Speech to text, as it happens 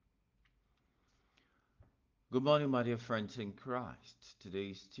Good morning, my dear friends in Christ. Today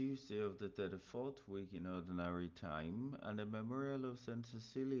is Tuesday of the 34th week in Ordinary Time and the memorial of Saint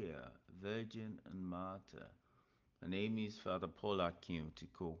Cecilia, Virgin and Martyr. My name is Fada Paul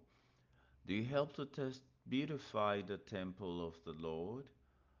Tiko. Do you help to test, beautify the temple of the Lord?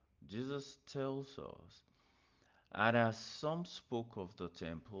 Jesus tells us, and as some spoke of the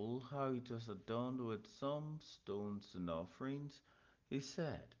temple, how it was adorned with some stones and offerings, he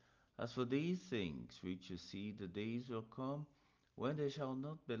said, as for these things which you see, the days will come when there shall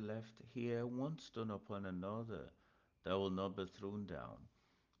not be left here one stone upon another that will not be thrown down.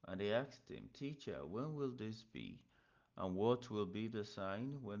 And they asked him, Teacher, when will this be? And what will be the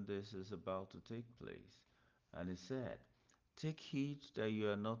sign when this is about to take place? And he said, Take heed that you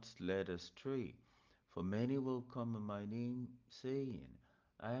are not led astray, for many will come in my name, saying,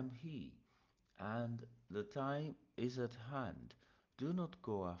 I am he, and the time is at hand. Do not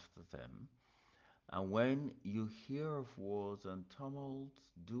go after them. And when you hear of wars and tumults,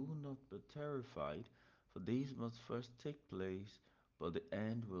 do not be terrified, for these must first take place, but the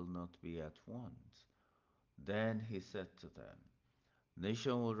end will not be at once. Then he said to them,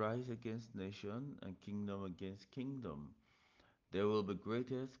 Nation will rise against nation, and kingdom against kingdom. There will be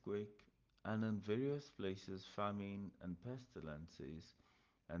great earthquake, and in various places famine and pestilences,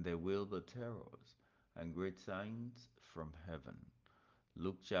 and there will be terrors and great signs from heaven.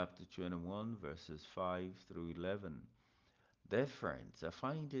 Luke chapter 21, verses 5 through 11. Dear friends, I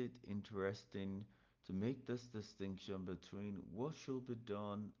find it interesting to make this distinction between what should be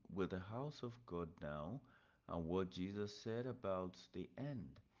done with the house of God now and what Jesus said about the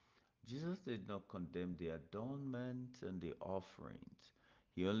end. Jesus did not condemn the adornment and the offerings.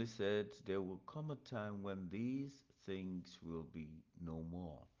 He only said there will come a time when these things will be no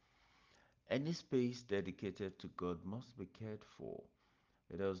more. Any space dedicated to God must be cared for.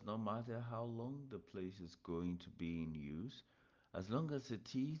 It does not matter how long the place is going to be in use, as long as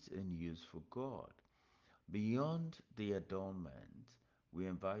it is in use for God. Beyond the adornment, we are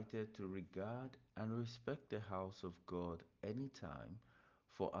invited to regard and respect the house of God anytime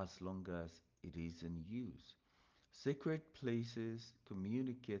for as long as it is in use. Sacred places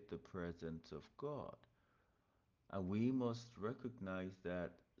communicate the presence of God, and we must recognize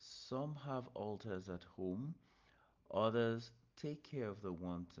that some have altars at home, others take care of the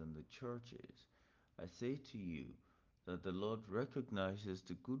ones in the churches. I say to you that the Lord recognizes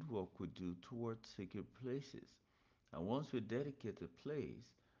the good work we do towards sacred places, and once we dedicate a place,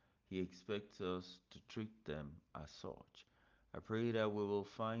 He expects us to treat them as such. I pray that we will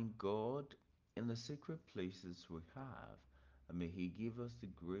find God in the sacred places we have, and may He give us the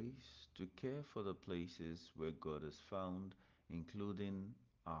grace to care for the places where God is found, including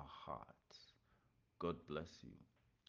our hearts. God bless you.